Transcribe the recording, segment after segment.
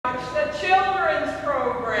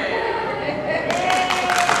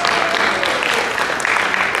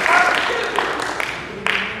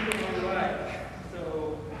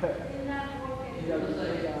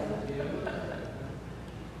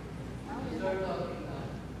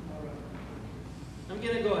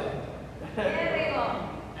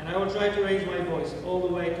I'll try to raise my voice all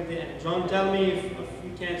the way to the end. John, tell me if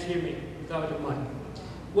you can't hear me without the mic.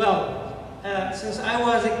 Well, since I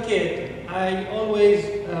was a kid, I always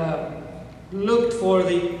looked for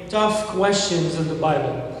the tough questions in the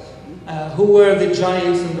Bible. Who were the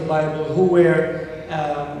giants in the Bible? Who were,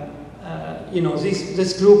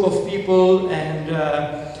 this group of people,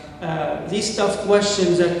 and these tough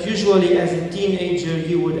questions that usually as a teenager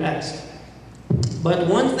you would ask. But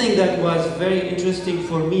one thing that was very interesting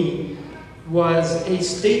for me was a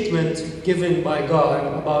statement given by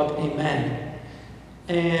God about a man.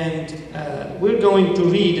 And we're going to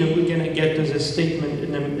read, and we're going to get to this statement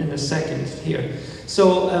in a second here.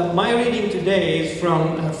 So my reading today is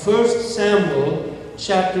from 1 Samuel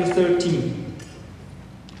chapter 13.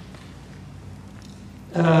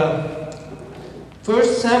 1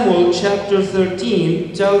 Samuel chapter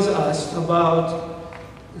 13 tells us about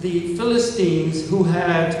the Philistines who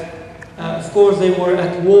had, of course, they were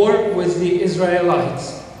at war with the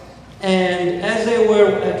Israelites. And as they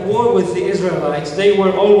were at war with the Israelites, they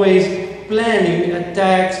were always planning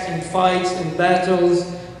attacks and fights and battles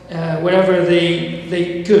wherever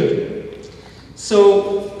they could.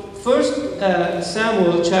 So, 1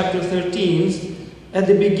 Samuel chapter 13, at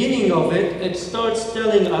the beginning of it, it starts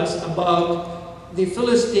telling us about the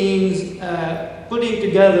Philistines putting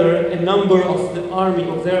together a number of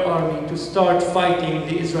their army to start fighting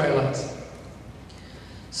the Israelites.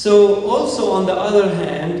 So also on the other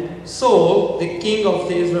hand, Saul, the king of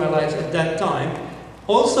the Israelites at that time,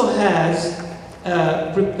 also has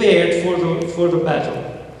prepared for the battle.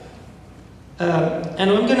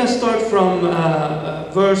 And I'm going to start from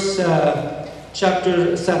verse 7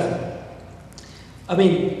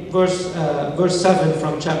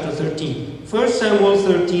 from chapter 13. 1 Samuel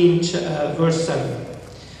 13, verse 7.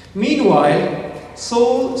 Meanwhile,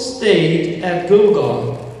 Saul stayed at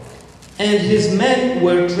Gilgal, and his men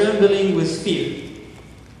were trembling with fear.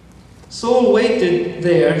 Saul waited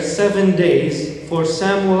there 7 days for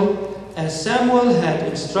Samuel, as Samuel had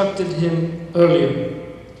instructed him earlier.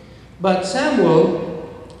 But Samuel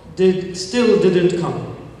still didn't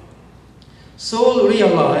come. Saul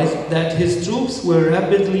realized that his troops were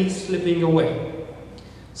rapidly slipping away.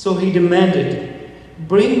 So he demanded,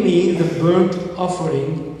 "Bring me the burnt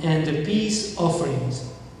offering and the peace offerings."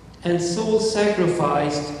 And Saul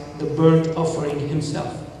sacrificed the burnt offering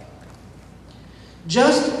himself.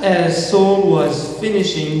 Just as Saul was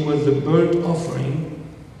finishing with the burnt offering,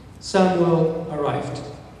 Samuel arrived.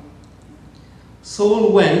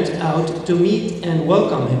 Saul went out to meet and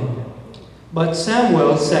welcome him. But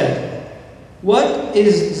Samuel said, "What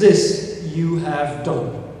is this you have done?"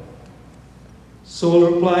 Saul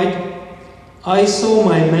replied, "I saw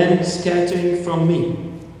my men scattering from me,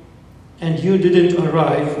 and you didn't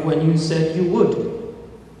arrive when you said you would.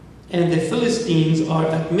 And the Philistines are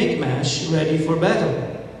at Michmash ready for battle."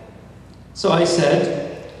 So I said,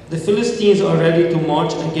 "The Philistines are ready to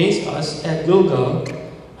march against us at Gilgal,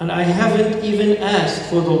 and I haven't even asked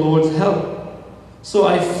for the Lord's help. So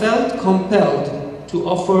I felt compelled to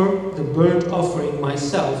offer the burnt offering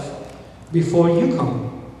myself before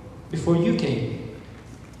you came."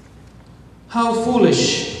 "How foolish,"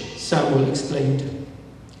 Samuel exclaimed.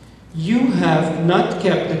 "You have not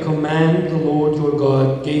kept the command the Lord your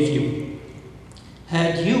God gave you.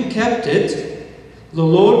 Had you kept it, the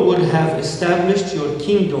Lord would have established your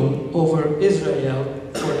kingdom over Israel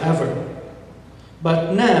forever.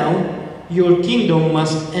 But now your kingdom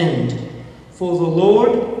must end, for the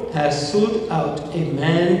Lord has sought out a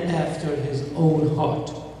man after his own heart.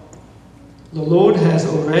 The Lord has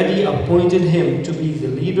already appointed him to be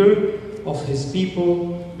the leader of his people,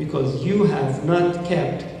 because you have not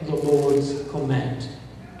kept the Lord's command."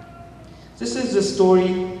 This is the story,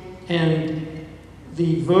 and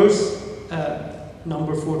the verse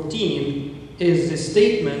number 14 is the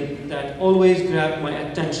statement that always grabbed my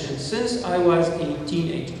attention since I was a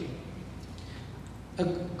teenager. A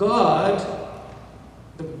God,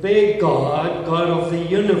 the big God, God of the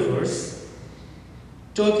universe,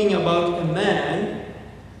 talking about a man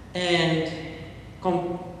and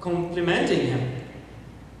complimenting him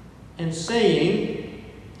and saying,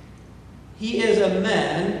 "He is a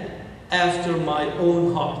man after my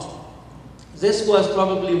own heart." This was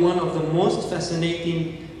probably one of the most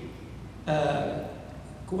fascinating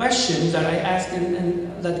questions that I asked and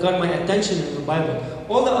that got my attention in the Bible.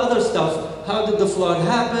 All the other stuff, how did the flood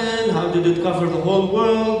happen? How did it cover the whole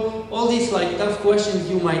world? All these tough questions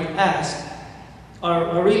you might ask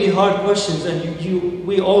are really hard questions, and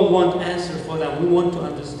we all want answers for them. We want to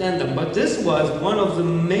understand them. But this was one of the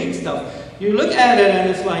main stuff. You look at it and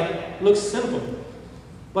it's looks simple.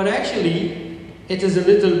 But actually, it is a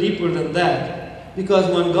little deeper than that. because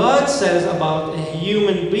when God says about a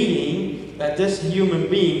human being, that this human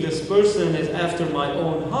being, this person is after my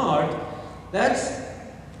own heart, that's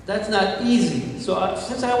not easy. So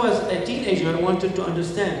since I was a teenager, I wanted to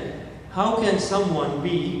understand, how can someone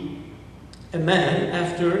be a man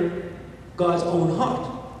after God's own heart?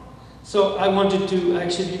 So I wanted to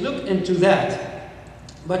actually look into that.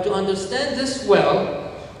 But to understand this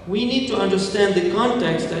well, we need to understand the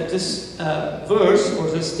context that this verse or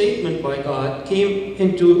this statement by God came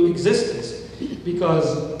into existence.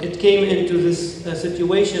 Because it came into this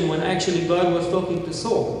situation when actually God was talking to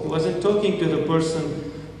Saul. He wasn't talking to the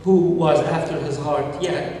person who was after his heart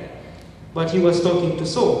yet, but he was talking to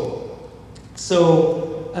Saul.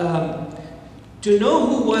 So, to know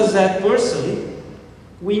who was that person,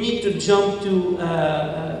 we need to jump to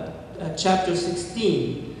chapter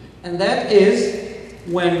 16. And that is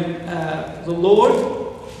when the Lord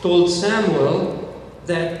told Samuel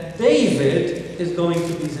that David is going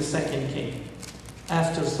to be the second king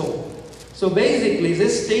after Saul. So basically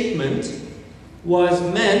this statement was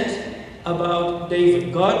meant about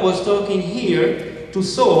David. God was talking here to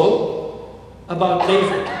Saul about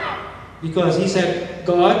David, because he said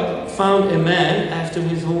God found a man after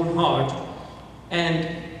his own heart, and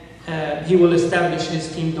he will establish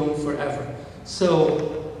his kingdom forever.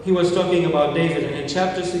 So he was talking about David, and in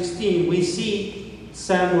chapter 16 we see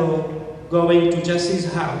Samuel going to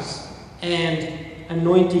Jesse's house and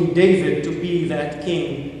anointing David to be that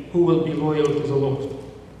king who will be loyal to the Lord.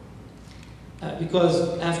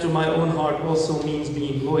 Because after my own heart also means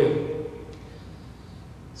being loyal.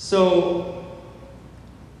 So,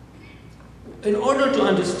 in order to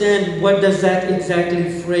understand what does that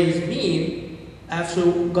exactly phrase mean, after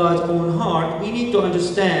God's own heart, we need to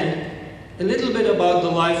understand a little bit about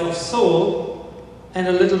the life of Saul and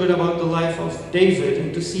a little bit about the life of David,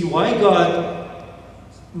 and to see why God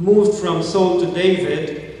moved from Saul to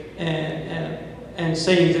David and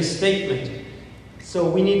saying this statement. So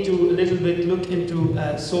we need to a little bit look into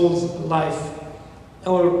Saul's life,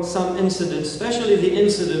 or some incidents, especially the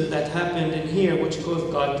incident that happened in here, which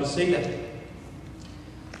caused God to say that.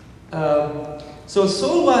 So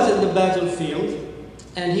Saul was in the battlefield,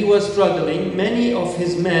 and he was struggling. Many of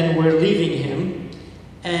his men were leaving him,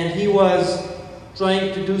 and he was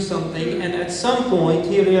trying to do something, and at some point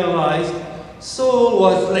he realized Saul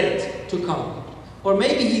was late to come. Or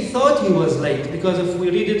maybe he thought he was late, because if we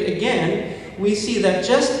read it again, we see that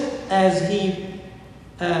just as he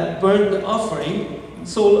burned the offering,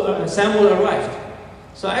 Samuel arrived.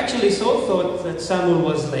 So actually Saul thought that Samuel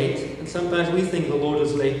was late, and sometimes we think the Lord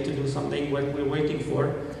is late to do something what we're waiting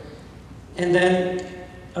for, and then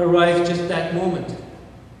arrived just that moment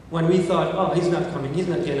when we thought, oh, he's not coming, he's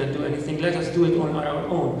not going to do anything, let us do it on our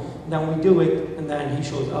own. Then we do it, and then he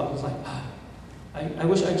shows up. It's like, I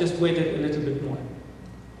wish I just waited a little bit more.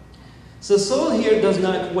 So Saul here does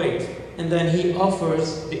not wait, and then he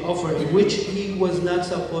offers the offering, which he was not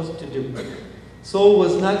supposed to do. Saul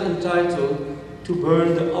was not entitled to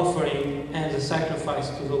burn the offering and the sacrifice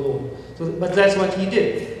to the Lord. But that's what he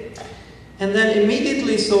did. And then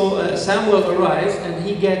immediately Samuel arrives, and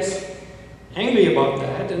he gets angry about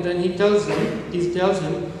that, and then he tells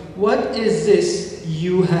him, what is this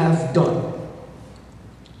you have done?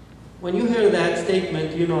 When you hear that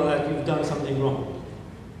statement, you know that you've done something wrong.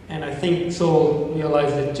 And I think Saul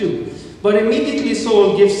realized it too. But immediately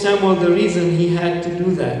Saul gives Samuel the reason he had to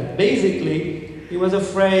do that. Basically, he was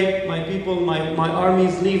afraid, my people, my army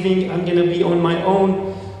is leaving, I'm going to be on my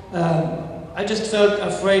own. I just felt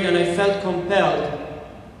afraid, and I felt compelled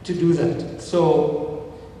to do that.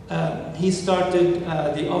 So he started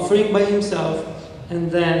the offering by himself,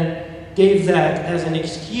 and then gave that as an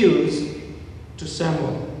excuse to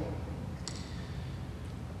Samuel.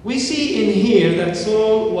 We see in here that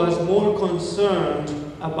Saul was more concerned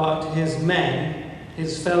about his men,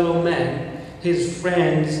 his fellow men, his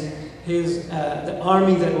friends, the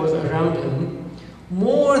army that was around him,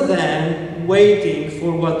 more than waiting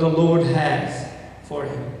for what the Lord has for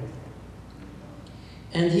him.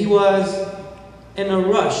 And he was in a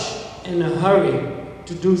rush, in a hurry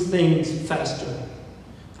to do things faster.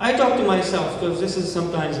 I talk to myself, because this is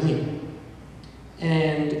sometimes me.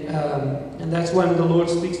 And that's when the Lord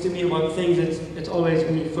speaks to me about things, it's always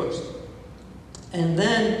me first. And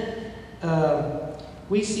then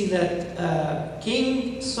we see that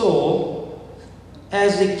King Saul,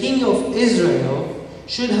 as the king of Israel,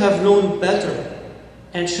 should have known better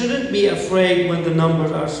and shouldn't be afraid when the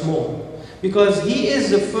numbers are small. Because he is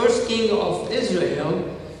the first king of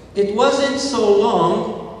Israel. It wasn't so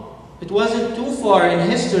long, it wasn't too far in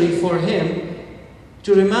history for him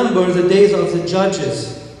to remember the days of the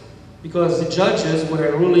judges, because the judges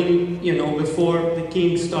were ruling, before the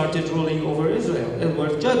king started ruling over Israel. It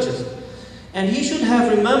were judges. And he should have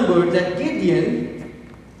remembered that Gideon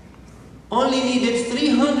only needed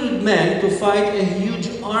 300 men to fight a huge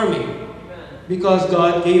army, because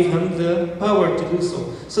God gave him the power to do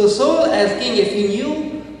so. So Saul, as king, if he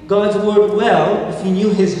knew God's word well, if he knew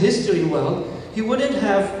his history well, he wouldn't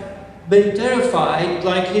have been terrified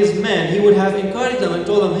like his men. He would have encouraged them and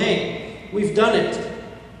told them, hey, we've done it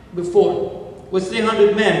before with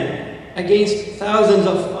 300 men against thousands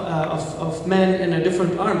of men in a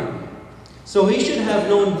different army. So he should have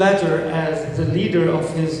known better as the leader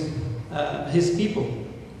of his people.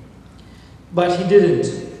 But he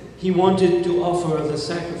didn't. He wanted to offer the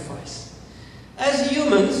sacrifice. As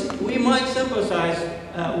humans, we might sympathize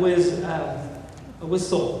with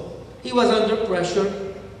Saul. He was under pressure.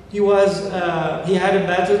 He had a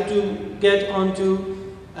battle to get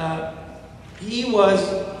onto. He was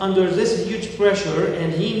under this huge pressure,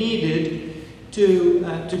 and he needed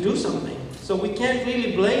to do something. So we can't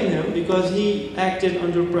really blame him because he acted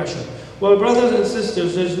under pressure. Well, brothers and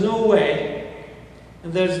sisters, there's no way,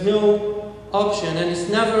 and there's no option, and it's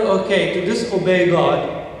never okay to disobey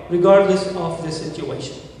God regardless of the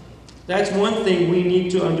situation. That's one thing we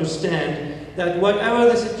need to understand, that whatever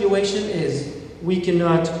the situation is, we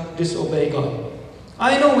cannot disobey God.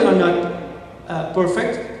 I know we are not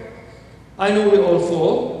perfect. I know we all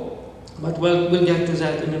fall, but we'll get to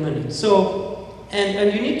that in a minute. So,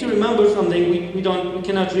 and you need to remember something. We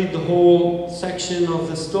cannot read the whole section of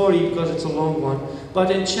the story because it's a long one.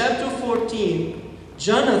 But in chapter 14,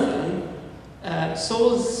 Jonathan,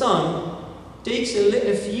 Saul's son, takes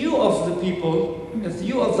a few of the people, a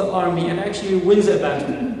few of the army, and actually wins a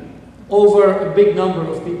battle over a big number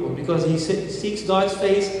of people, because he seeks God's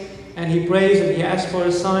face and he prays and he asks for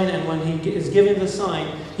a sign, and when he is given the sign,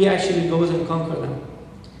 he actually goes and conquers them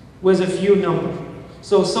with a few number.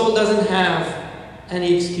 So Saul doesn't have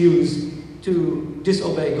any excuse to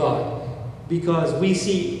disobey God, because we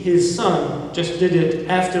see his son just did it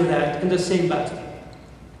after that in the same battle.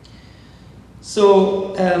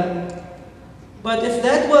 So, but if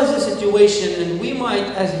that was the situation, and we might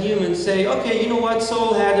as humans say, okay, you know what,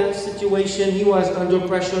 Saul had a situation, he was under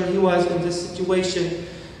pressure, he was in this situation.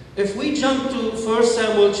 If we jump to 1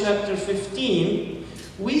 Samuel chapter 15,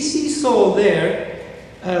 we see Saul there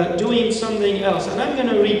doing something else. And I'm going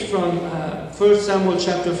to read from 1 Samuel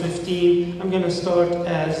chapter 15. I'm going to start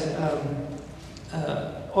as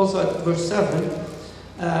also at verse 7.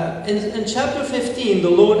 In chapter 15, the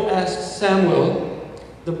Lord asked Samuel,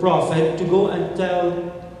 the prophet, to go and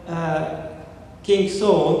tell King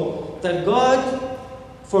Saul that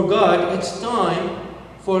for God, it's time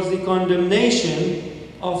for the condemnation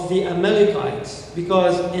of the Amalekites.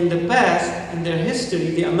 Because in the past, in their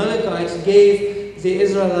history, the Amalekites gave the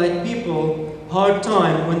Israelite people hard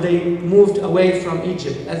time when they moved away from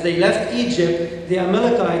Egypt. As they left Egypt, the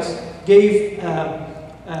Amalekites gave them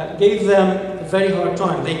a very hard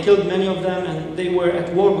time. They killed many of them, and they were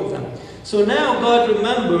at war with them. So now God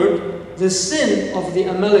remembered the sin of the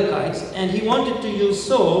Amalekites, and he wanted to use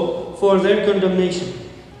Saul for their condemnation.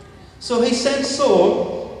 So he sent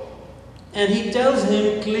Saul, and he tells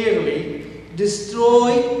him clearly,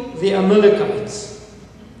 destroy the Amalekites.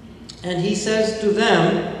 And he says to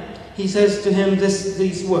him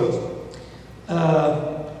these words.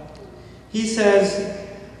 He says,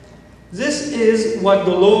 this is what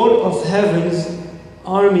the Lord of heaven's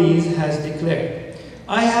armies has declared.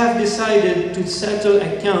 I have decided to settle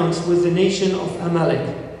accounts with the nation of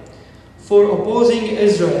Amalek for opposing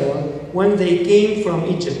Israel when they came from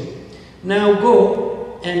Egypt. Now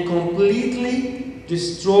go and completely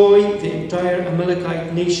destroy the entire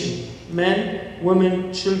Amalekite nation. Men,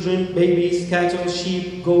 women, children, babies, cattle,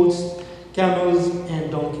 sheep, goats, camels,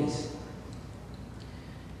 and donkeys.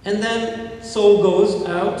 And then Saul goes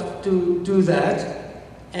out to do that,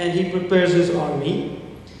 and he prepares his army.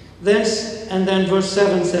 And then verse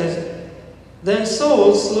 7 says, then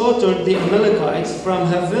Saul slaughtered the Amalekites from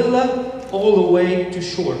Havilah all the way to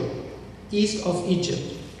Shur, east of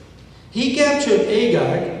Egypt. He captured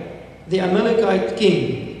Agag, the Amalekite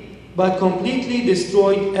king, but completely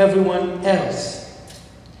destroyed everyone else.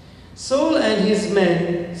 Saul and his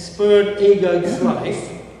men spared Agag's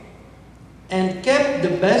life and kept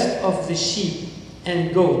the best of the sheep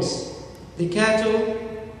and goats, the cattle,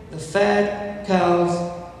 the fat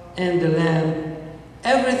cows, and the lamb,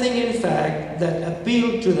 everything in fact that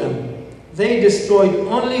appealed to them. They destroyed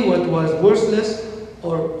only what was worthless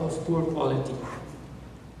or of poor quality.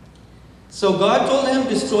 So God told him to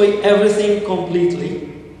destroy everything completely.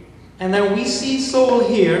 And then we see Saul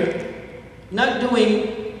here not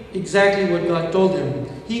doing exactly what God told him.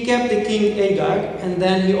 He kept the king Agag, and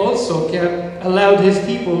then he also allowed his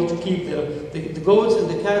people to keep the goats and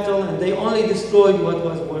the cattle, and they only destroyed what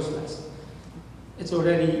was worthless. It's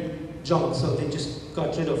already junk, so they just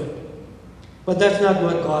got rid of it. But that's not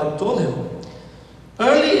what God told him.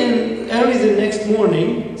 Early the next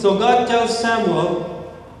morning, so God tells Samuel,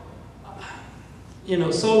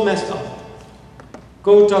 Saul messed up.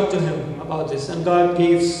 Go talk to him about this. And God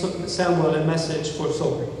gave Samuel a message for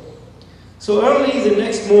Saul. So early the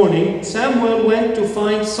next morning, Samuel went to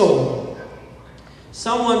find Saul.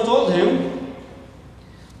 Someone told him,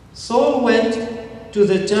 Saul went to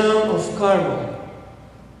the town of Carmel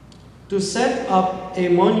to set up a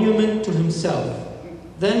monument to himself.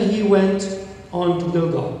 Then he went on to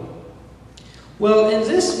Gilgal. Well, in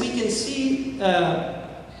this we can see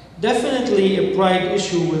definitely a pride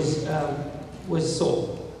issue with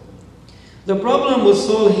Saul. The problem with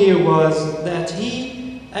Saul here was that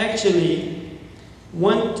he actually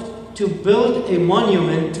wanted to build a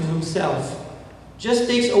monument to himself. Just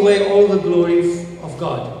takes away all the glory of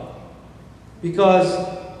God. Because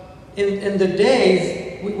in the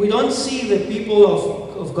days, we don't see the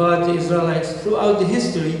people of God, the Israelites, throughout the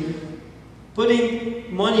history,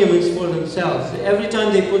 putting monuments for themselves. Every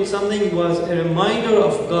time they put something, it was a reminder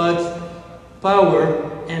of God's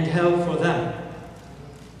power and help for them.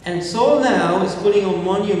 And Saul now is putting a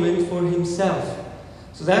monument for himself.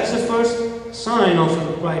 So that's the first sign of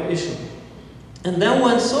the pride issue. And then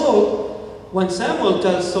when Samuel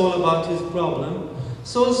tells Saul about his problem,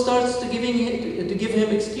 Saul starts to give him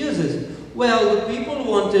excuses. Well, the people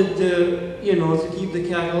wanted to keep the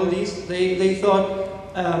cattle. They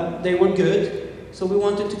thought they were good, so we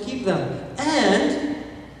wanted to keep them. And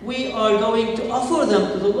we are going to offer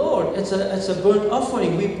them to the Lord. It's a burnt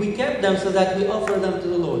offering. We kept them so that we offer them to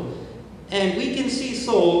the Lord. And we can see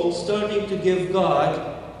Saul starting to give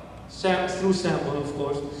God, through Samuel, of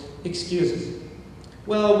course, excuses.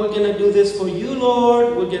 Well, we're going to do this for you,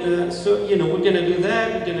 Lord. We're going to do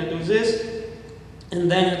that. We're going to do this. And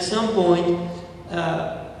then at some point,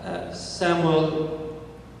 Samuel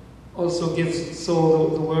also gives Saul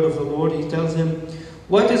the word of the Lord. He tells him,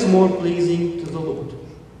 what is more pleasing to the Lord?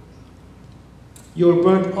 Your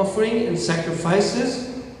burnt offering and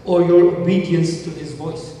sacrifices, or your obedience to his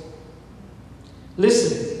voice?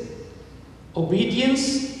 Listen,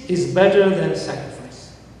 obedience is better than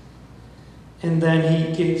sacrifice. And then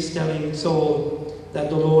he keeps telling Saul that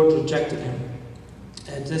the Lord rejected him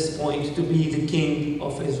at this point to be the king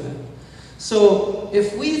of Israel. So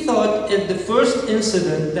if we thought at the first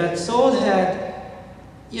incident that Saul had,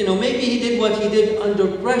 maybe he did what he did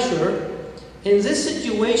under pressure, in this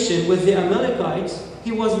situation with the Amalekites,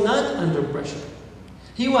 he was not under pressure.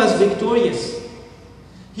 He was victorious.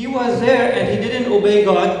 He was there and he didn't obey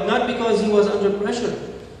God, not because he was under pressure.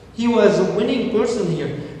 He was a winning person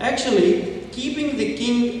here. Actually, keeping the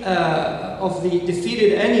king of the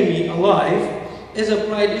defeated enemy alive is a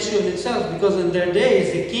pride issue in itself, because in their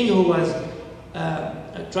days, the king who was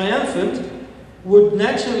triumphant would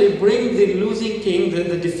naturally bring the losing king,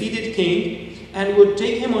 the defeated king, and would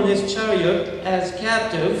take him on his chariot as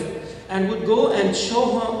captive, and would go and show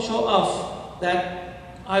off that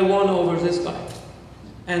I won over this guy.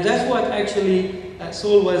 And that's what actually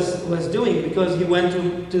Saul was doing, because he went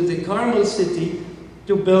to the Carmel city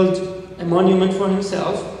to build a monument for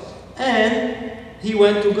himself, and he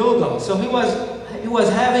went to Gilgal. So he was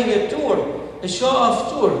having a tour, a show-off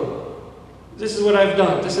tour. This is what I've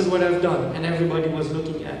done, this is what I've done, and everybody was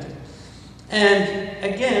looking at it. And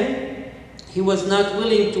again, he was not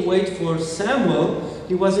willing to wait for Samuel.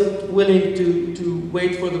 He wasn't willing to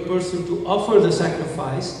wait for the person to offer the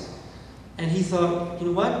sacrifice. And he thought, you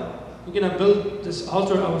know what? We're going to build this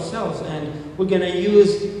altar ourselves, and we're going to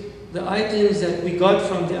use the items that we got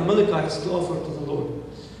from the Amalekites to offer to the Lord.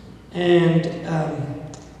 And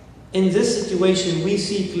in this situation, we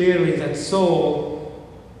see clearly that Saul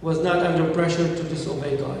was not under pressure to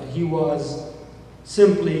disobey God. He was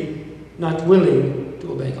simply not willing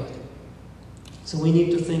to obey God. So we need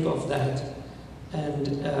to think of that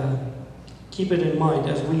and keep it in mind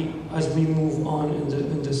as we move on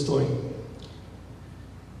in the story.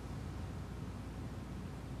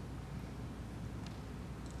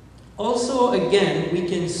 Also, again, we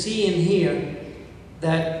can see in here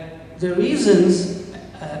that the reasons,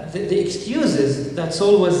 the excuses that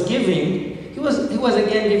Saul was giving, he was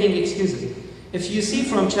again giving excuses. If you see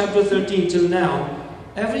from chapter 13 till now,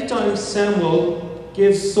 every time Samuel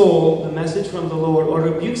gives Saul a message from the Lord or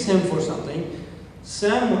rebukes him for something,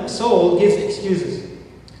 Saul gives excuses.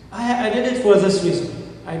 I did it for this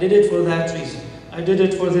reason. I did it for that reason. I did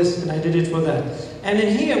it for this and I did it for that. And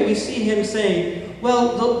in here we see him saying,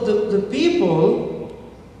 well, the people,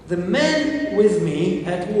 the men with me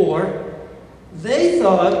at war, they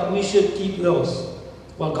thought we should keep those.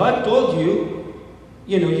 Well, God told you,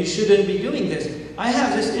 you shouldn't be doing this. I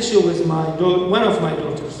have this issue with one of my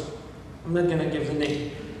daughters. I'm not going to give the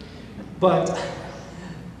name. But,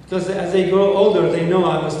 because as they grow older, they know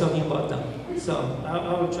I was talking about them. So,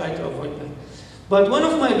 I will try to avoid that. But one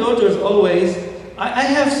of my daughters always, I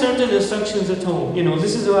have certain instructions at home.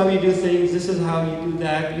 This is how you do things, this is how you do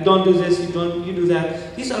that. You don't do this, you do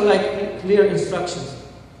that. These are like clear instructions.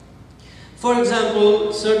 For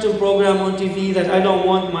example, certain program on TV that I don't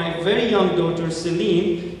want my very young daughter,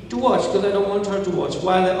 Celine, to watch, because I don't want her to watch,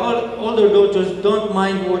 while the older daughters don't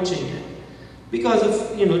mind watching it because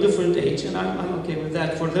of, different age, and I'm okay with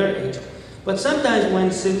that for their age. But sometimes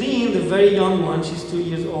when Celine, the very young one, she's 2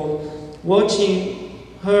 years old, watching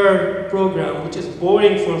her program, which is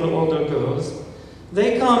boring for the older girls,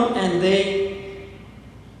 they come and they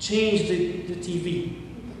change the TV.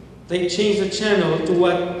 They change the channel to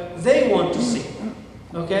what they want to see,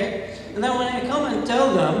 okay? And then when I come and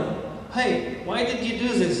tell them, hey, why did you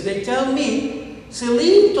do this? They tell me,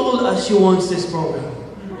 Celine told us she wants this program.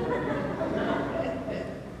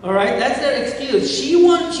 All right, that's their excuse. She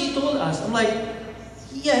told us. I'm like,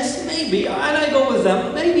 yes, maybe. And I go with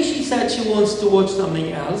them. Maybe she said she wants to watch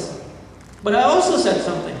something else. But I also said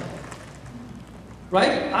something.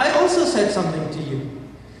 Right? I also said something to you.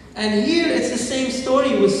 And here it's the same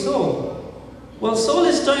story with Saul. Well, Saul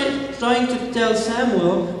is trying to tell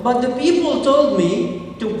Samuel, but the people told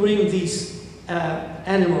me to bring these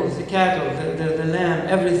animals, the cattle, the lamb,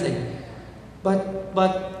 everything.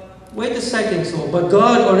 But wait a second, Saul. But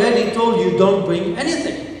God already told you don't bring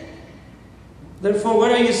anything. Therefore,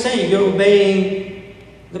 what are you saying? You're obeying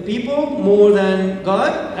the people more than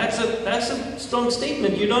God? That's a strong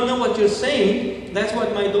statement. You don't know what you're saying. That's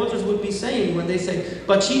what my daughters would be saying when they say,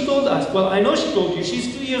 but she told us. Well, I know she told you.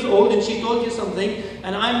 She's 2 years old and she told you something.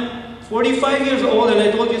 And I'm 45 years old and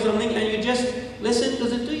I told you something and you just listen to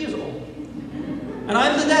the 2 years old. And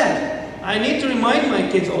I'm the dad. I need to remind my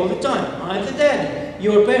kids all the time. I'm the dad.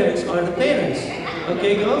 Your parents are the parents.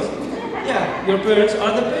 Okay, girls? Yeah, your parents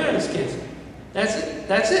are the parents, kids. That's it.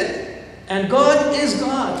 That's it. And God is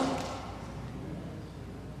God.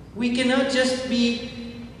 We cannot just be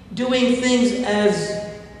doing things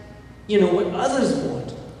as, what others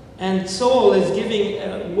want. And Saul is giving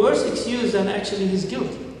a worse excuse than actually his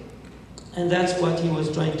guilt. And that's what he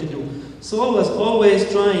was trying to do. Saul was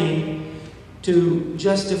always trying to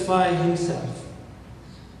justify himself.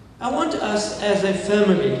 I want us as a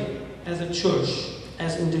family, as a church,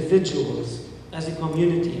 as individuals, as a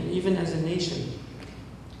community, and even as a nation,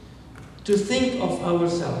 to think of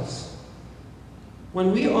ourselves.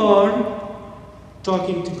 When we are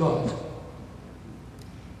talking to God,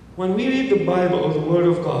 when we read the Bible or the Word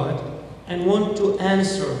of God and want to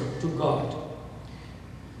answer to God,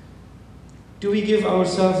 do we give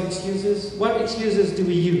ourselves excuses? What excuses do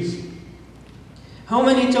we use? How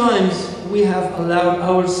many times we have allowed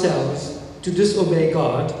ourselves to disobey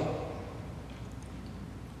God,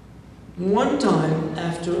 one time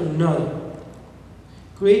after another,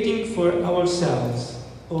 creating for ourselves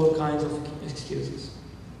all kinds of excuses.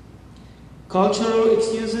 Cultural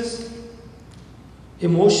excuses,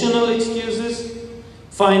 emotional excuses,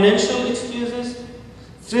 financial excuses,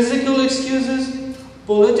 physical excuses,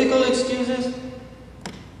 political excuses.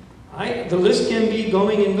 The list can be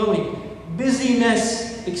going and going.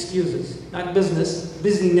 Busyness excuses, not business,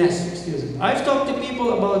 busyness excuses. I've talked to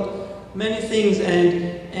people about many things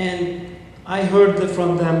and I heard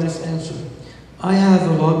from them this answer. I have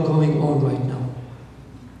a lot going on right now.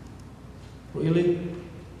 Really?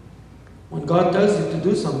 When God tells you to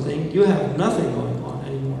do something, you have nothing going on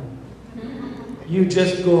anymore. You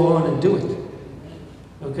just go on and do it.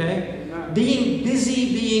 Okay? Being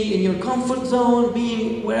busy, being in your comfort zone,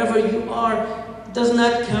 being wherever you are, does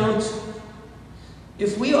not count.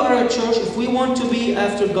 If we are a church, if we want to be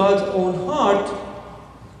after God's own heart,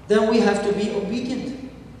 then we have to be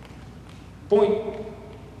obedient. Point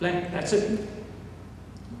blank. That's it.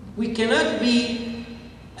 We cannot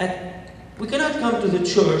come to the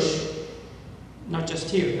church, not just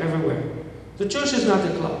here, everywhere. The church is not a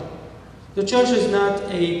club. The church is not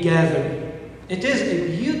a gathering. It is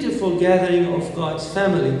a beautiful gathering of God's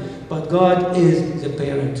family, but God is the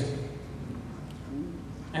parent.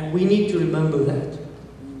 And we need to remember that.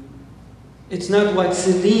 It's not what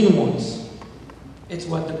Celine wants. It's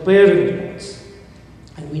what the parent wants.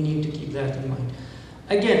 And we need to keep that in mind.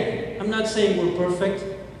 Again, I'm not saying we're perfect,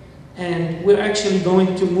 and we're actually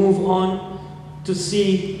going to move on to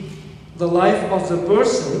see the life of the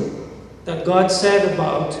person that God said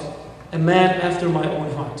about a man after my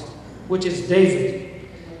own heart, which is David.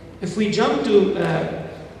 If we jump to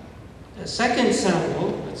 2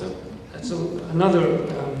 Samuel, that's another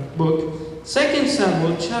book, 2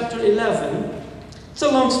 Samuel chapter 11. It's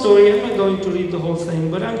a long story. I'm not going to read the whole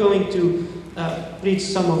thing, but I'm going to read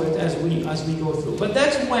some of it as we go through. But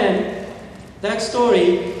that's when that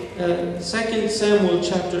story, 2 Samuel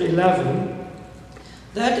chapter 11,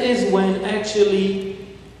 that is when actually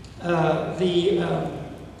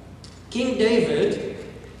King David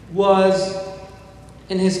was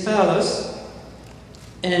in his palace,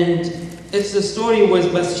 and it's the story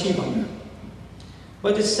with Bathsheba.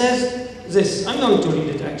 But it says this. I'm going to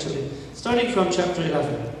read it actually, starting from chapter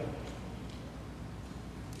 11.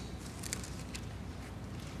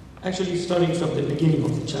 Actually, starting from the beginning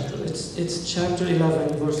of the chapter. It's chapter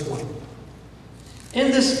 11, verse 1.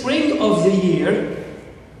 In the spring of the year,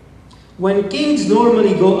 when kings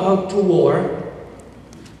normally go out to war,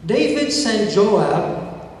 David sent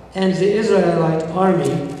Joab and the Israelite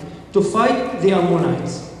army to fight the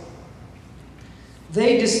Ammonites.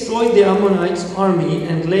 They destroyed the Ammonites' army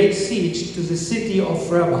and laid siege to the city of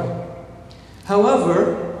Rabbah.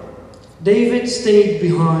 However, David stayed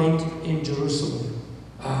behind in Jerusalem.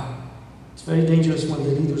 It's very dangerous when the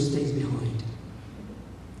leader stays behind.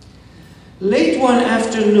 Late one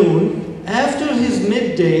afternoon, after his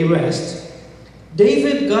midday rest,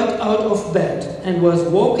 David got out of bed and was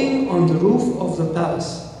walking on the roof of the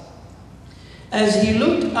palace. As he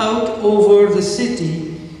looked out over the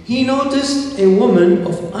city, he noticed a woman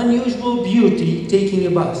of unusual beauty taking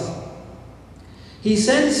a bath. He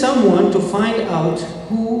sent someone to find out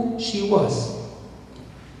who she was.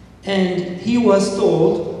 And he was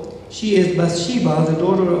told, "She is Bathsheba, the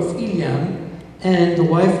daughter of Eliam, and the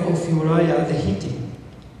wife of Uriah the Hittite."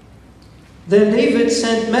 Then David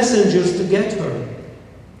sent messengers to get her.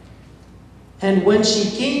 And when she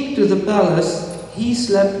came to the palace, he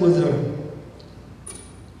slept with her.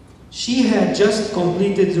 She had just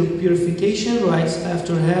completed the purification rites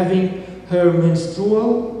after having her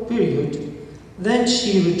menstrual period. Then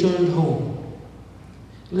she returned home.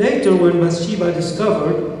 Later, when Bathsheba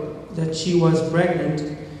discovered that she was pregnant,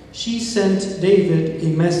 she sent David a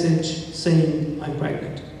message saying, "I'm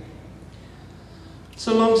pregnant." It's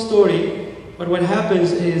a long story, but what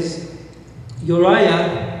happens is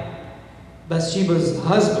Uriah, Bathsheba's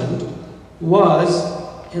husband, was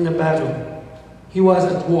in a battle. He was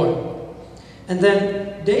at war. And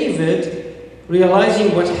then David,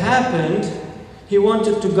 realizing what happened, he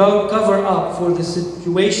wanted to go cover up for the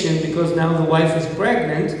situation because now the wife is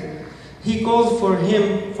pregnant. He called for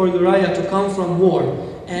Uriah to come from war,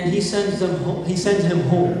 and he sent him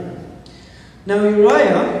home. Now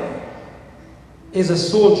Uriah is a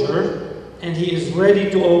soldier, and he is ready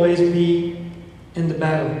to always be in the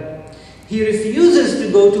battle. He refuses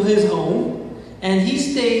to go to his home, and he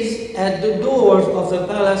stays at the doors of the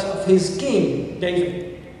palace of his king,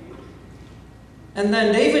 David. And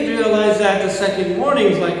then David realized that the second morning,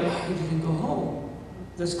 he's like, he didn't go home.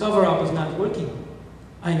 This cover-up is not working.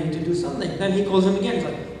 I need to do something. Then he calls him again. He's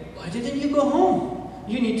like, why didn't you go home?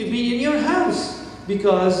 You need to be in your house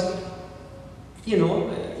because,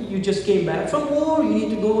 you just came back from war. You need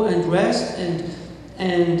to go and rest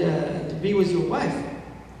and be with your wife.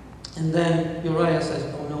 And then Uriah says,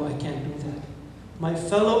 oh no, I can't do that. My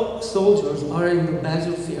fellow soldiers are in the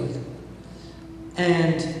battlefield.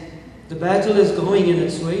 And the battle is going and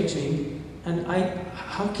it's raging. And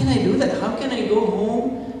how can I do that? How can I go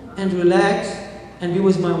home and relax and be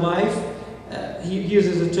with my wife? He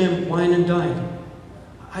uses the term wine and dine.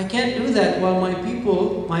 I can't do that while my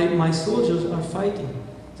people, my soldiers are fighting.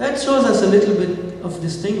 That shows us a little bit of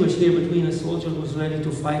distinguish here between a soldier who's ready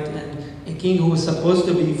to fight and a king who was supposed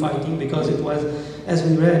to be fighting, because it was, as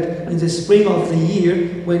we read, in the spring of the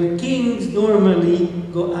year when kings normally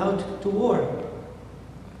go out to war.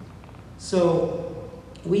 So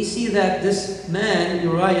we see that this man,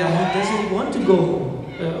 Uriah, he doesn't want to go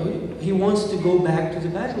home. He wants to go back to the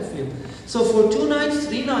battlefield. So for 2 nights,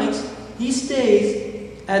 3 nights, he stays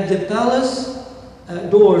at the palace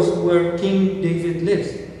doors where King David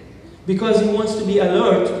lives, because he wants to be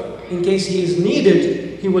alert in case he is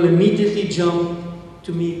needed. He will immediately jump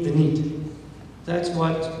to meet the need. That's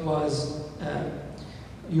what was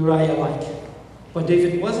Uriah like. But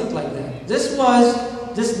David wasn't like that.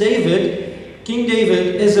 This David, King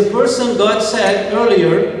David, is a person God said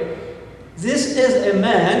earlier, this is a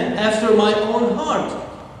man after my own heart.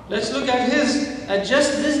 Let's look at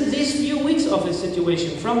these few weeks of his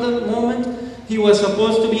situation. From the moment he was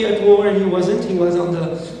supposed to be at war and he wasn't, he was on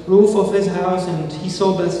the roof of his house and he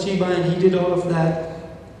saw Bathsheba and he did all of that.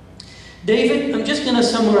 David, I'm just going to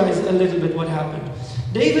summarize a little bit what happened.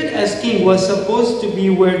 David as king was supposed to be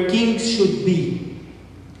where kings should be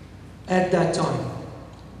at that time.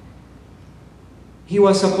 He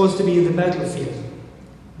was supposed to be in the battlefield,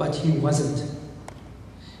 but he wasn't.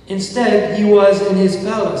 Instead, he was in his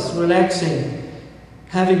palace, relaxing,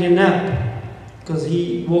 having a nap, because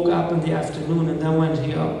he woke up in the afternoon and then went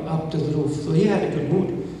up to the roof. So he had a good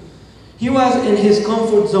mood. He was in his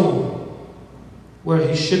comfort zone, where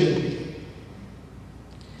he shouldn't be.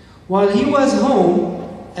 While he was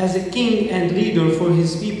home as a king and leader for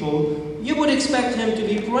his people, you would expect him to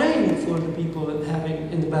be praying for the people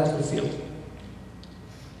in the battlefield.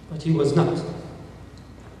 But he was not.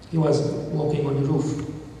 He was walking on the roof.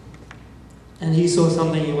 And he saw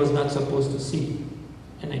something he was not supposed to see,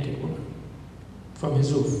 a naked woman, from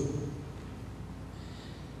his roof.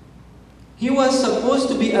 He was supposed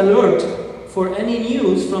to be alert for any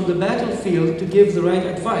news from the battlefield to give the right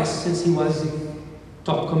advice, since he was the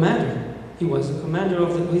top commander. He was the commander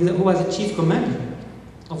who was the chief commander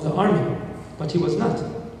of the army, but he was not.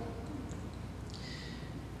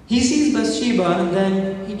 He sees Bathsheba and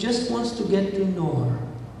then he just wants to get to know her.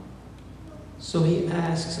 So he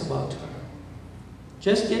asks about her.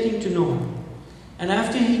 Just getting to know her. And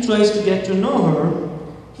after he tries to get to know her,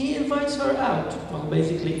 he invites her out. Well,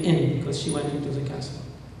 basically in, because she went into the castle.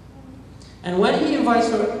 And when he invites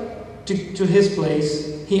her to his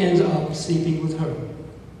place, he ends up sleeping with her.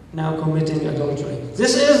 Now committing adultery.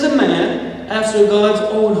 This is the man after God's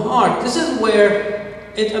own heart. This is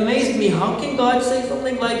where it amazed me. How can God say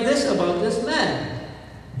something like this about this man?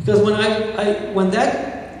 Because when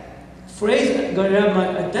that phrase grabbed my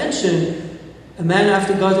attention, a man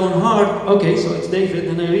after God's own heart, okay, so it's David,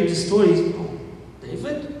 and I read the stories, oh,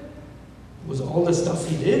 David? Was all the stuff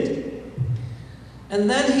he did? And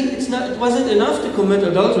then it wasn't enough to commit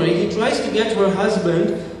adultery. He tries to get her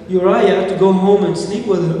husband, Uriah, to go home and sleep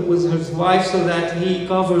with his wife so that he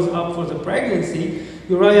covers up for the pregnancy.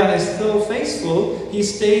 Uriah is still faithful. He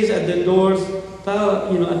stays at the doors, at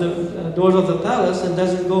the doors of the palace and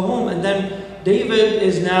doesn't go home. And then David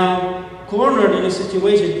is now cornered in a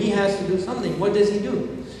situation. He has to do something. What does he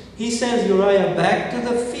do? He sends Uriah back to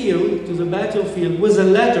the field, to the battlefield, with a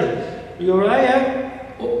letter. Uriah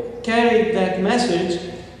carried that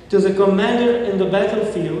message to the commander in the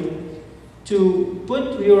battlefield to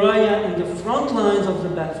put Uriah in the front lines of the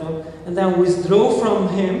battle and then withdraw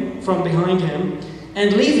from behind him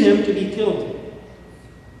and leave him to be killed.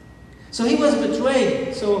 So he was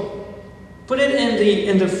betrayed. So put it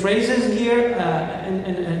in the phrases here,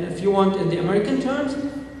 and if you want in the American terms,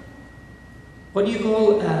 what do you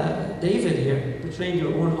call David here? Betraying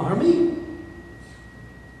your own army?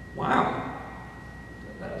 Wow.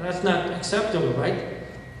 That's not acceptable, right?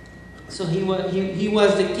 So he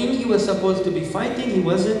was the king. He was supposed to be fighting. He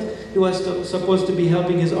wasn't. He was supposed to be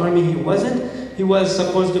helping his army. He wasn't. He was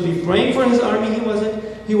supposed to be praying for his army. He wasn't.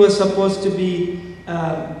 He was supposed to be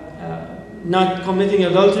not committing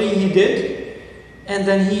adultery. He did. And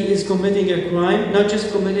then he is committing a crime. Not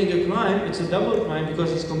just committing a crime. It's a double crime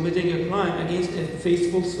because he's committing a crime against a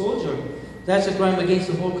faithful soldier. That's a crime against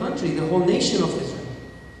the whole country, the whole nation of Israel.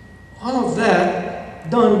 All of that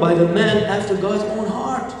done by the man after God's own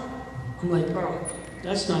heart. I'm like, wow,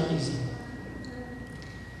 that's not easy.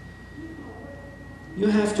 You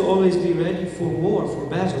have to always be ready for war, for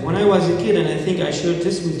battle. When I was a kid, and I think I shared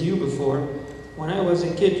this with you before, when I was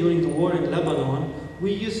a kid during the war in Lebanon,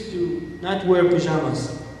 we used to not wear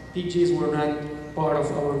pajamas. PJs were not part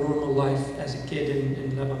of our normal life as a kid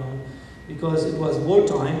in Lebanon because it was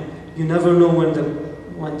wartime. You never know when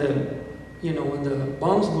the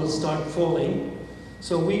bombs will start falling.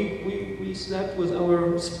 So we slept with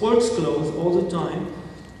our sports clothes all the time,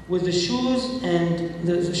 with the shoes, and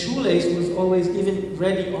the shoelace was always even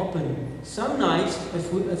ready open. Some nights,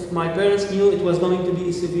 if my parents knew it was going to be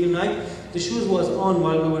a severe night, the shoes was on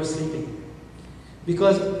while we were sleeping.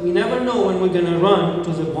 Because we never know when we're going to run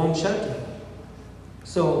to the bomb shelter.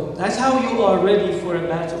 So that's how you are ready for a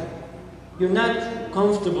battle. You're not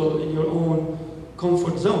comfortable in your own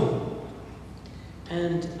comfort zone.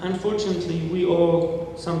 And unfortunately, we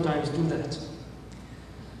all sometimes do that.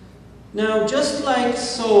 Now, just like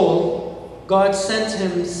Saul, God sent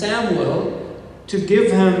him Samuel to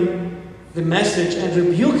give him the message and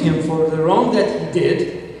rebuke him for the wrong that he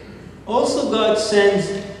did, also God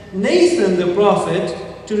sends Nathan the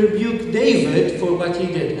prophet to rebuke David for what he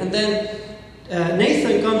did. And then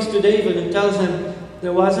Nathan comes to David and tells him,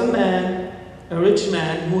 there was a man, a rich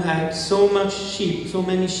man, who had so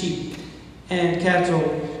many sheep and cattle,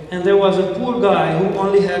 and there was a poor guy who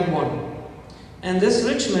only had one. And this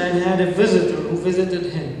rich man had a visitor who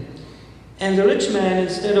visited him. And the rich man,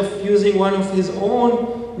 instead of using one of his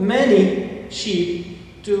own many sheep,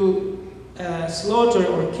 slaughter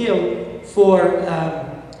or kill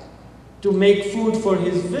to make food for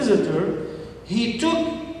his visitor, he took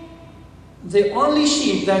the only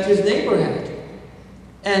sheep that his neighbor had.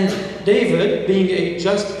 And David, being a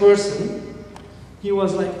just person, he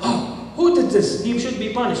was like, oh, who did this? He should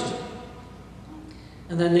be punished.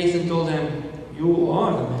 And then Nathan told him, you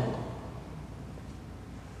are the man.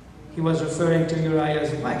 He was referring to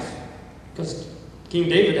Uriah's wife, because King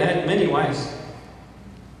David had many wives.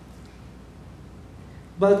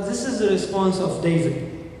 But this is the response of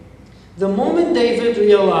David. The moment David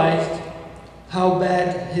realized how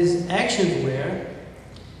bad his actions were,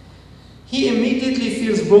 he immediately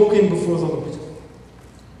feels broken before the Lord.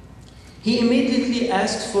 He immediately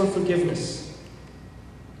asks for forgiveness.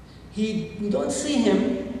 We don't see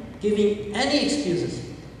him giving any excuses.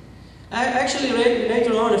 Actually,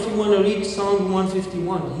 later on, if you want to read Psalm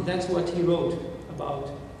 151, that's what he wrote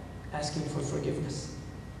about asking for forgiveness.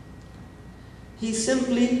 He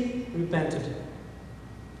simply repented.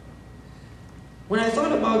 When I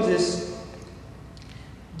thought about this,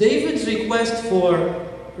 David's request for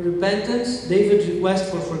repentance, David's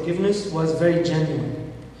request for forgiveness was very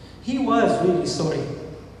genuine. He was really sorry.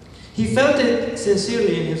 He felt it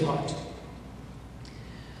sincerely in his heart.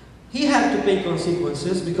 He had to pay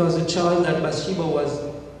consequences because the child that Bathsheba was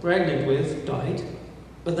pregnant with died.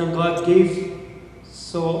 But then God gave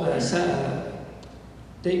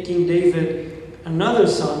King David another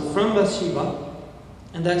son from Bathsheba,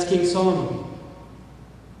 and that's King Solomon.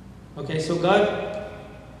 Okay, so God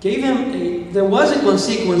gave him there was a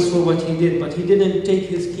consequence for what he did, but he didn't take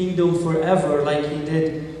his kingdom forever like he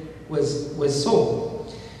did with Saul.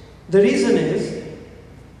 The reason is,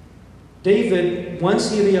 David,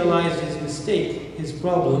 once he realized his mistake, his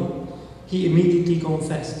problem, he immediately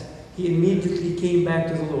confessed. He immediately came back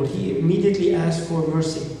to the Lord. He immediately asked for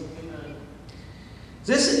mercy.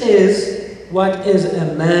 This is what is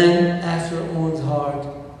a man after one's heart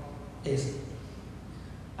is.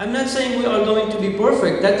 I'm not saying we are going to be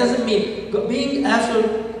perfect. That doesn't mean, being after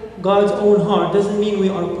God's own heart doesn't mean we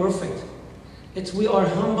are perfect. It's we are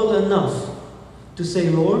humble enough to say,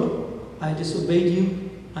 Lord, I disobeyed you.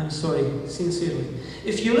 I'm sorry, sincerely.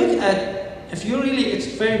 If you really, it's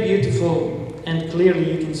very beautiful and clearly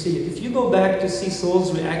you can see it. If you go back to see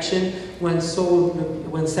Saul's reaction when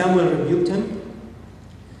Samuel rebuked him,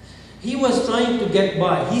 he was trying to get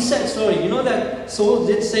by. He said sorry. You know that Saul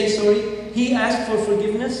did say sorry? He asked for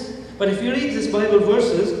forgiveness. But if you read these Bible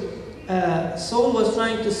verses, Saul was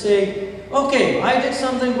trying to say, okay, I did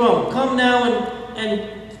something wrong. Come now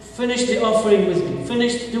and finish the offering with me.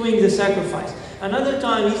 Finish doing the sacrifice. Another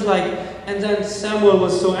time he's like, and then Samuel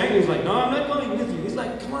was so angry, he's like, no, I'm not going with you. He's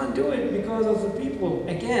like, come on, do it because of the people.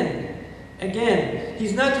 Again.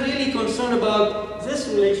 He's not really concerned about this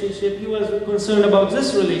relationship, he was concerned about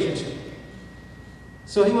this relationship.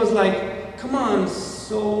 So he was like, come on,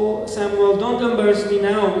 so Samuel, don't embarrass me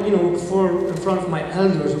now, in front of my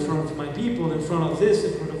elders, in front of my people, in front of this,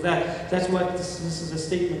 in front of that. That's what this is a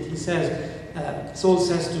statement he says. Saul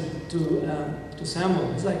says to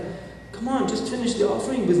Samuel. He's like, come on, just finish the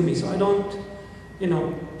offering with me so I don't,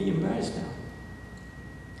 be embarrassed now.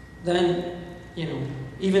 Then,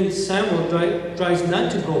 even Samuel tries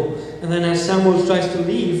not to go. And then as Samuel tries to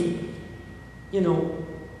leave,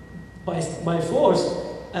 by force,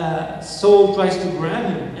 Saul tries to grab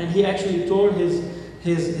him. And he actually tore his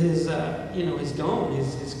gown,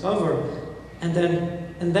 his cover.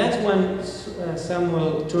 And that's when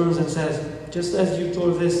Samuel turns and says, just as you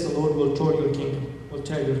tore this, the Lord will tear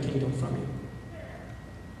your kingdom from you.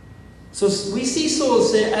 So we see Saul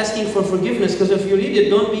asking for forgiveness, because if you read it,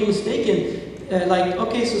 don't be mistaken.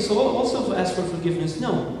 So Saul also asked for forgiveness.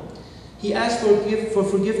 No. He asked for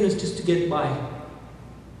forgiveness just to get by.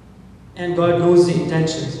 And God knows the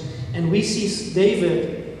intentions. And we see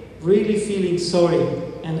David really feeling sorry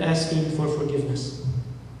and asking for forgiveness.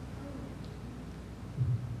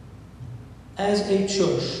 As a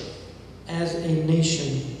church, as a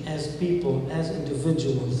nation, as people, as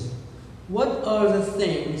individuals, what are the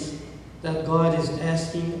things that God is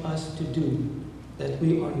asking us to do that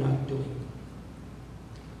we are not doing?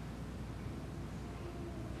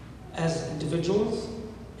 As individuals,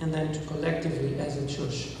 and then collectively as a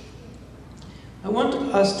church. I want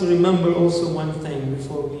us to remember also one thing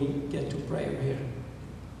before we get to prayer here.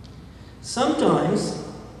 Sometimes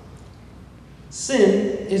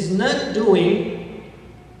sin is not doing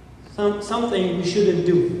something we shouldn't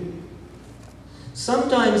do.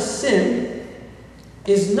 Sometimes sin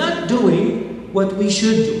is not doing what we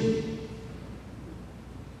should do.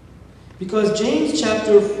 Because James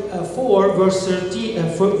chapter 4 verse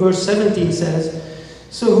 17 says,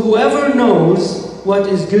 so whoever knows what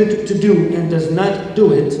is good to do and does not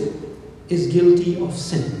do it is guilty of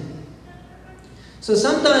sin. So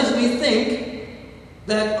sometimes we think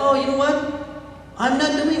that, oh, you know what? I'm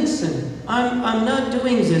not doing sin. I'm not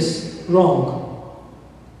doing this wrong.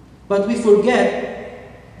 But we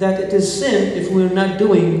forget that it is sin if we're not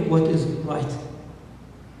doing what is right.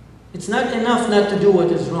 It's not enough not to do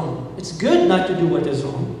what is wrong. It's good not to do what is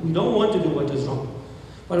wrong. We don't want to do what is wrong.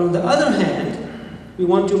 But on the other hand, we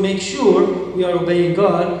want to make sure we are obeying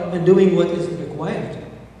God and doing what is required.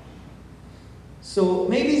 So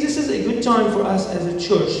maybe this is a good time for us as a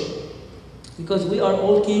church, because we are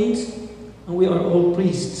all kings and we are all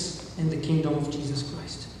priests in the kingdom of Jesus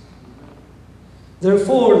Christ.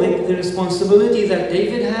 Therefore, the responsibility that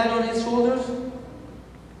David had on his shoulders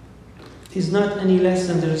is not any less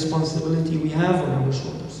than the responsibility we have on our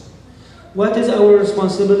shoulders. What is our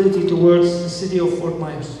responsibility towards the city of Fort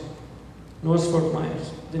Myers, North Fort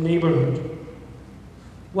Myers, the neighborhood?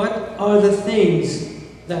 What are the things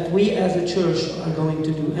that we as a church are going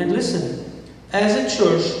to do? And listen, as a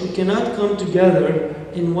church, we cannot come together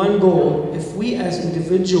in one goal if we as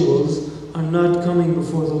individuals are not coming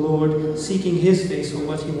before the Lord, seeking His face or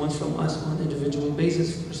what He wants from us on an individual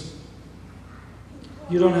basis first.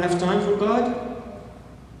 You don't have time for God?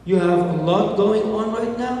 You have a lot going on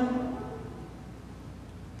right now?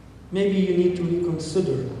 Maybe you need to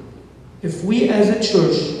reconsider. If we as a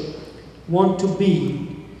church want to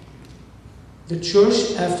be the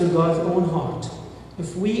church after God's own heart,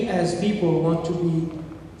 if we as people want to be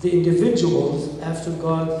the individuals after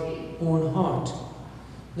God's own heart,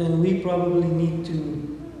 then we probably need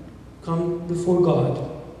to come before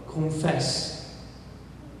God, confess.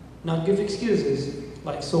 Not give excuses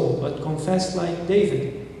like Saul, but confess like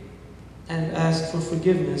David and ask for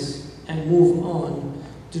forgiveness and move on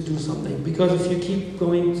to do something. Because if you keep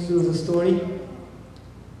going through the story,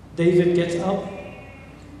 David gets up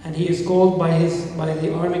and he is called by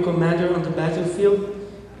the army commander on the battlefield,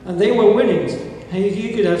 and they were winning.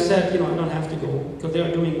 He could have said, I don't have to go because they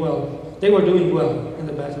are doing well. They were doing well in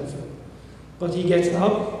the battlefield. But he gets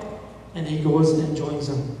up and he goes and joins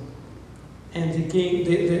them. And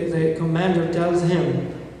the commander tells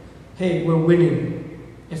him, hey, we're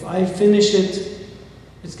winning. If I finish it,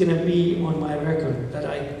 it's going to be on my record that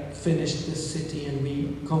I finished this city and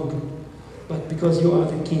we conquered. But because you are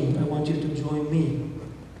the king, I want you to join me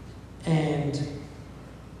and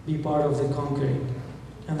be part of the conquering.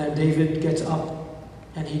 And then David gets up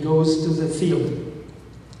and he goes to the field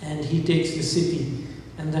and he takes the city.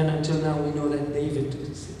 And then until now we know that David took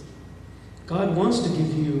the city. God wants to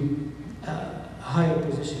give you a higher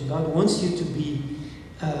position. God wants you to be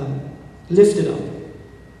lifted up.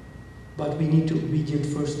 But we need to be obedient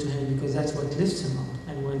first to Him, because that's what lifts Him up.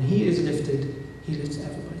 And when He is lifted, He lifts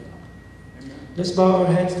everybody up. Amen. Let's bow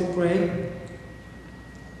our heads to pray.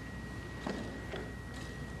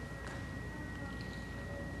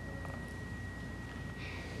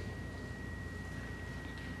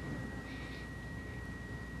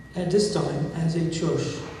 At this time, as a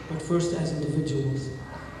church, but first as individuals,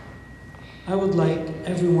 I would like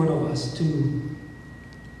every one of us to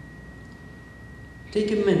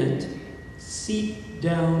take a minute, seep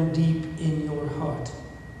down deep in your heart.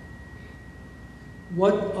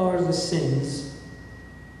 What are the sins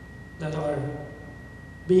that are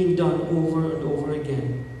being done over and over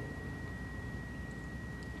again,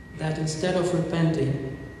 that instead of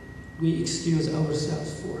repenting, we excuse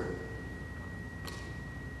ourselves for?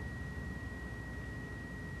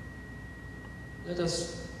 Let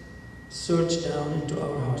us search down into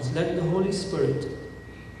our hearts. Let the Holy Spirit,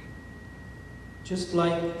 just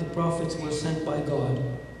like the prophets were sent by God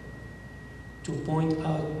to point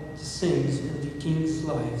out the sins in the king's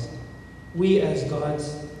lives, we as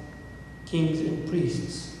God's kings and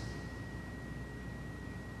priests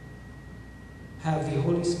have the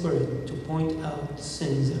Holy Spirit to point out the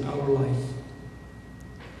sins in our life.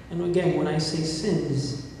 And again, when I say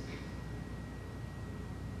sins,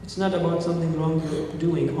 it's not about something wrong you're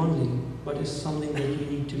doing only, but it's something that you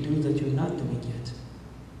need to do that you're not doing yet.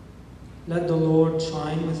 Let the Lord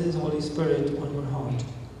shine with His Holy Spirit on your heart,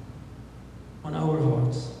 on our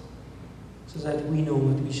hearts, so that we know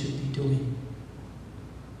what we should be doing.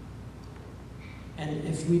 And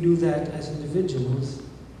if we do that as individuals,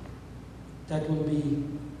 that will be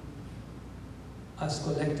us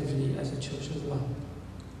collectively as a church as well.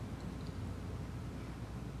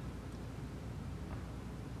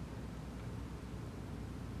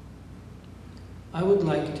 I would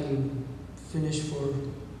like to finish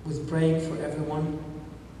with praying for everyone,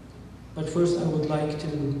 but first I would like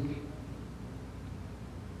to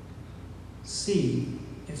see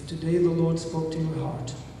if today the Lord spoke to your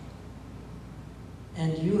heart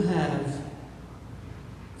and you have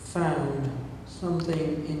found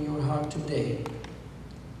something in your heart today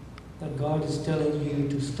that God is telling you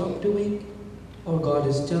to stop doing, or God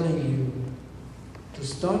is telling you to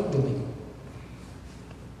start doing,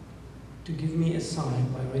 to give me a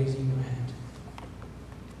sign by raising your hand.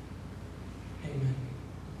 Amen.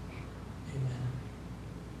 Amen.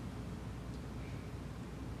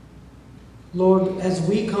 Lord, as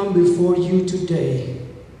we come before you today,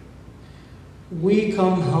 we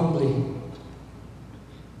come humbly.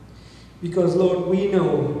 Because, Lord, we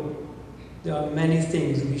know there are many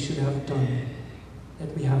things we should have done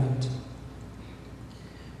that we haven't.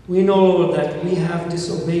 We know, Lord, that we have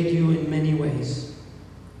disobeyed you in many ways.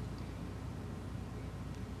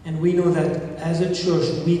 And we know that as a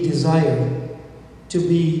church, we desire to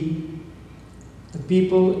be the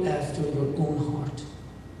people after your own heart.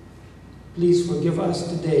 Please forgive us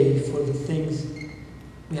today for the things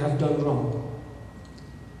we have done wrong,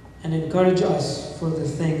 and encourage us for the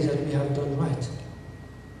things that we have done right,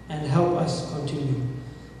 and help us continue.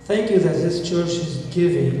 Thank you that this church is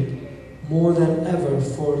giving more than ever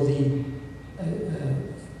for the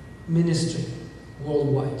ministry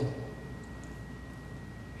worldwide.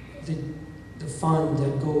 The fund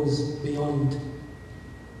that goes beyond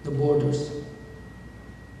the borders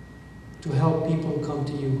to help people come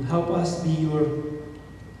to you. Help us be your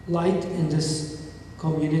light in this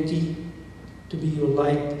community, to be your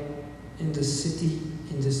light in this city,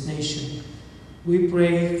 in this nation. We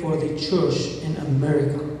pray for the church in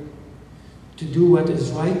America to do what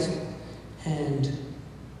is right and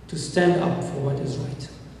to stand up for what is right.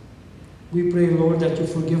 We pray, Lord, that you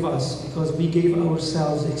forgive us because we gave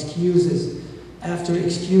ourselves excuses after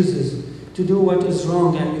excuses to do what is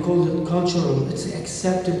wrong, and we call it cultural. It's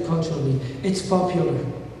accepted culturally. It's popular.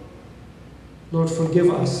 Lord, forgive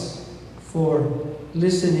us for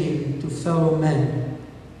listening to fellow men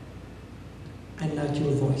and not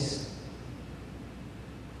your voice.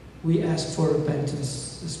 We ask for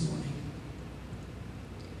repentance this morning.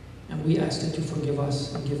 And we ask that you forgive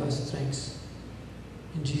us and give us thanks.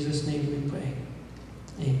 In Jesus' name we pray.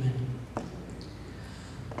 Amen.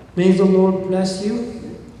 May the Lord bless you.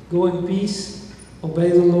 Go in peace, obey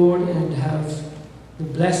the Lord, and have the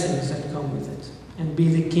blessings that come with it. And be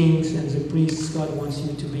the kings and the priests God wants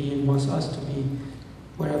you to be and wants us to be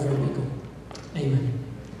wherever we go. Amen.